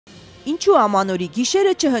Ինչու Ամանորի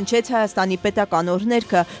գիշերը չհնչեց Հայաստանի պետական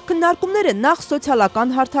օրհներգը, քննարկումները նախ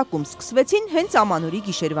սոցիալական հարթակում սկսվեցին հենց Ամանորի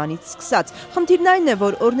գիշերվանից սկսած։ Խնդիրն այն է,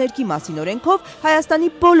 որ օրհներգի մասին օրենքով Հայաստանի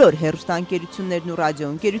բոլոր հեռուստաընկերություններն ու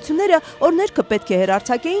ռադիոընկերությունները օրհներգը պետք է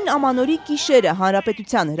հեռարձակեին Ամանորի գիշերը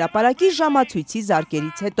Հանրապետության հրապարակի ժամացույցի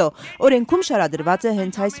զարկերից հետո։ Օրենքում շարադրված է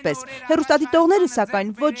հենց այսպես։ Հեռուստադիտողները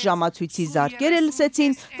սակայն ոչ ժամացույցի զարկերը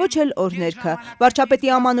լսեցին, ոչ էլ օրհներգը։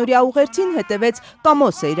 Վարչապետի Ամանորյա ուղերձին հետևեց Կամո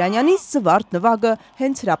Սեյրանյանի զվարթ նվագը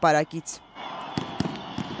հենց հրապարակից։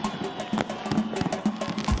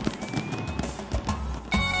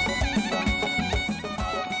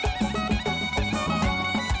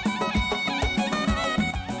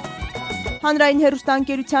 Հանրային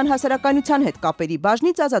հեռուստաընկերության հասարակայնության հետ կապերի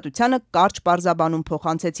բաժնից Ազատությանը կարճ պարզաբանում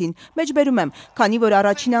փոխանցեցին։ Մեջբերում եմ, քանի որ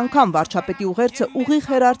առաջին անգամ վարչապետի ուղերձը ուղիղ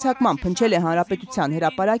հեռարձակման փնչել է Հանրապետության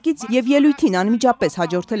հրապարակից եւ ելույթին անմիջապես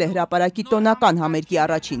հաջորդել է հրապարակի տոնական համերգի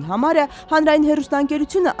առաջին համարը, հանրային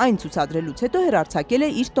հեռուստաընկերությունը այն ցուցադրելուց հետո հեռարձակել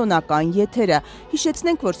է իր տոնական եթերը։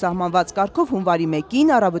 Հիշեցնենք, որ սահմանված կարգով հունվարի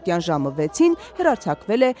 1-ին առավոտյան ժամը 6-ին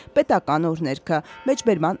հեռարձակվել է պետական օրհներգը։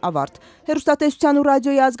 Մեջբերման ավարտ։ Հեռուստատեսության ու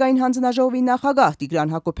ռադիոյի ազգային հանձնաժողովի նախագահ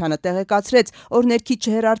Տիգրան Հակոբյանը տեղեկացրեց, օրհներգի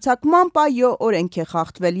չհեռարձակման պայո օրենք է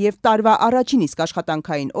խախտվել եւ տարվա առաջին իսկ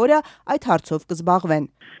աշխատանքային օրը այդ հարցով կզբաղվեն։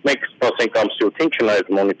 Մենք սպասենք ամսի 8-ին,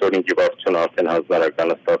 չնայած մոնիտորինգի վարչությունը արդեն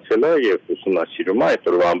հանձնարարականը ստացել է եւ ուսումնասիրում է այդ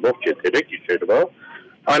օրվա ամբողջ եթերը գիշերվա։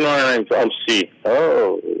 Այնուամենայնիվ ամսի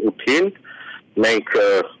 8-ին մենք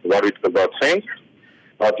վարույթ կբացենք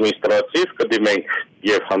ադմինիստրատիվ, կդիմենք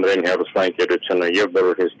եւ հանրային հեռուստաընկերությունը եւ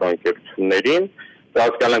բոլոր հեռուստաընկերություններին,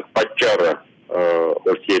 հասկանանք պատճառը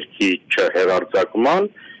օրհներգի չհեռարձակման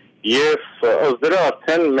եւ ըստ դրա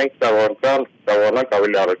արդեն մենք կարողանանք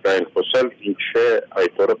ավելի առակային խոսել ինչ է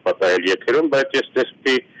այդ օրը պատահել եթերում, բայց ես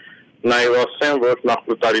տեսքի նաեւ ասեմ, որ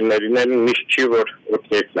նախորդ տարիներին միշտ չի որ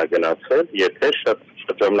օրհներգն է գնացել, եթե շատ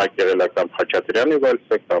ժամանակ եղել է կամ Խաչատրյանի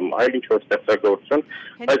վալսը կամ այլ ինչ-որ ստեղծագործություն,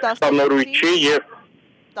 այդ Ամանորի եւ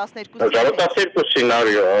 12-ին,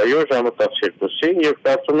 այո, ժամը 12-ին եւ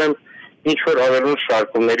կարծում եմ ինչ-որ ավելուն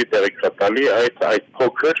շարքումների տեղեկատալի այդ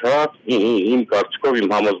փոքր, իմ կարծիքով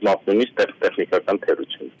իմ համոզմունքից տեխնիկական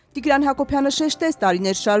թերություն։ Տիգրան Հակոբյանը շեշտեց,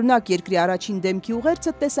 տարիներ շարունակ երկրի առաջին դեմքի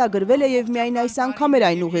ուղերձը տեսագրվել է եւ միայն այս անգամ էր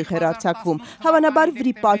այն ուղիղ հեռարձակվում։ Հավանաբար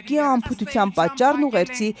վրիպակի անփութության պատճառն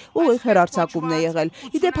ուղերձի ուղիղ հեռարձակումն է եղել։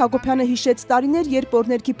 Իդեպ Հակոբյանը հիշեց տարիներ, երբ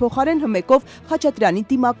օրհներգի փոխարեն հմեկով Խաչատրյանի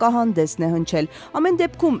դիմակահանդեսն է հնչել։ Ամեն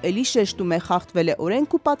դեպքում էլի շեշտում է խախտվել է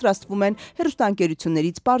օրենք ու պատրաստվում են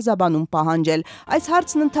հեռուստաընկերություններից պարզաբանում պահանջել։ Այս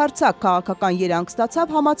հարցն ընդարձակ քաղաքական երանգ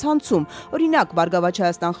ստացավ համացանցում։ Օրինակ, Բարգավաճ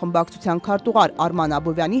Հայաստան խմբակցության քարտուղար Արման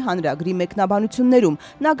Աբովյանի հանրագրի մեկնաբանություններում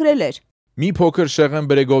նա գրել էր. Մի փոքր Շեղեն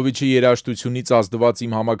Բրեգովիչի երաժշտությունից ազդված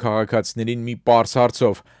իմ համակարգացիներին մի պարզ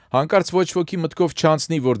հարցով։ Հանկարծ ոչ ոքի մտքով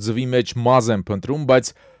չանցնի, որ ձվի մեջ մազ եմ փնտրում,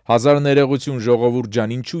 բայց հազար ներողություն ժողովուրդ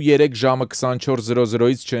ջան, ինչու 3 ժամը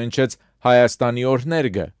 24:00-ից չհնչեց Հայաստանի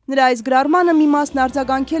օրհներգը։ Նրա այս գրառմանը մի մասն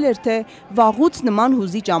արձագանքել էր, թե վաղուց նման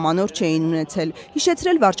հուզիչ ամանոր չէին ունեցել։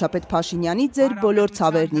 Հիշեցրել վարչապետ Փաշինյանի ձեր բոլոր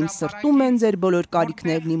ցավերն իմ սրտում են, ձեր բոլոր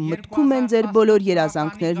կարիքներն իմ մտքում են, ձեր բոլոր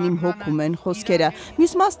երազանքներն իմ հոգում են խոսքերը։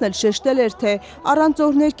 Մյուս մասն էլ շեշտել էր, թե առանց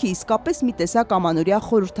օրհներգի իսկապես մի տեսակ ամանորյա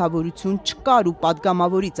խորհրդավորություն չկար ու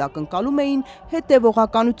падգամավորից ակնկալում էին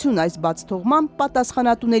հետևողականություն այս բացթողման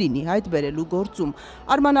պատասխանատուներին ի հայտ բերելու գործում։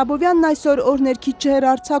 Արման Աբովյանն այսօր օրհներգի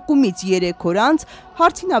չհեռարձակումից 3 օր անց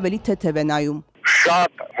հարցին ավելի թեթև է նայում։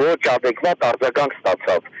 Շատ ոչ adekvat արձագանք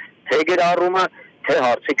ստացավ, թե գրառումը, թե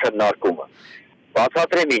հարցի քննարկումը։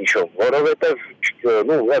 Բացատրեմ ինչու, որովհետև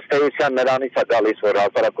ըստ էության նրանից է գալիս, որ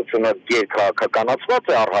հասարակությունը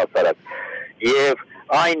գերքաղաքականացված է առհասարակ եւ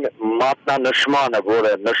այն մատնանշմանը,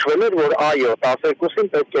 որը նշվել էր, որ այո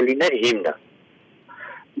 12-ին պետք է լիներ հիմնը։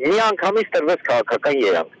 Միանգամից տրվեց քաղաքական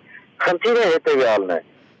երանգ։ Խնդիրը հետեւյալն է,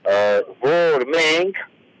 որ մենք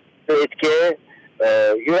պետք է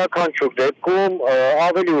յուրաքանչյուր դեպքում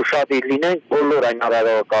ավելի ուշադիր լինենք բոլոր այն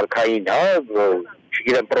արարողակարգային,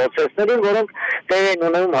 չգիտեմ, process-ներին, որոնք տեղ են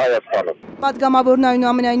ունենում Հայաստանում։ Պատգամավորն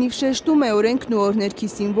այնուամենայնիվ շեշտում է, օրենքն ու օրհներգի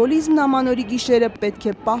սիմվոլիզմն Ամանորի գիշերը պետք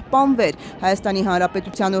է պահպանվեր։ Հայաստանի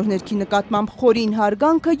Հանրապետության օրհներգի նկատմամբ խորին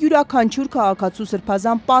հարգանքը յուրաքանչյուր քաղաքացու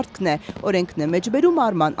սրբազան պարտքն է, օրենքն է մեջբերում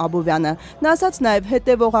Արման Աբովյանը։ Նա ասաց նաև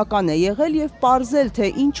հետևողական է եղել եւ պարզել,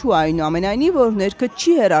 թե ինչու այնուամենայնիվ օրհներգը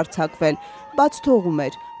չի հեռարձակվել, բաց թողում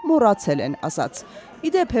էր, մոռացել են ասաց։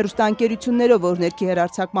 Իդեպ հեռուստաընկերություններով օրհներգի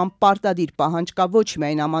հեռարձակման պարտադիր պահանջ կա ոչ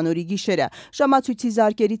միայն Ամանորի գիշերը, ժամացույցի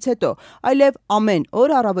զարկերից հետո, այլև ամեն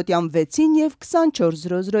օր առավոտյան 6-ին եւ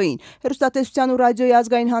 24:00-ին։ Հեռուստատեսության ու ռադիոյի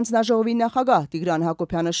ազգային հանձնաժողովի նախագահ Տիգրան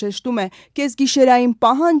Հակոբյանը շեշտում է, կեսգիշերային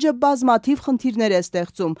պահանջը բազմաթիվ խնդիրներ է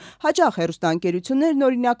ստեղծում։ Հաճախ հեռուստաընկերություններն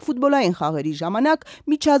օրինակ ֆուտբոլային խաղերի ժամանակ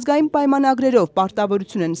միջազգային պայմանագրերով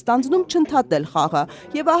պարտավորություն են ստանձնում չընդհատել խաղը,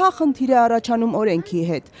 եւ ահա խնդիր է առաջանում օրենքի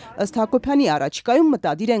հետ։ Ըստ Հակոբյանի առաջիկայում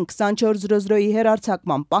մտադիր են 24:00-ի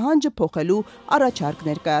հեռարձակման պահանջը փոխելու առաջարկ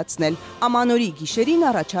ներկայացնել։ Ամանորի գիշերին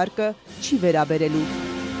առաջարկը չի վերաբերելու։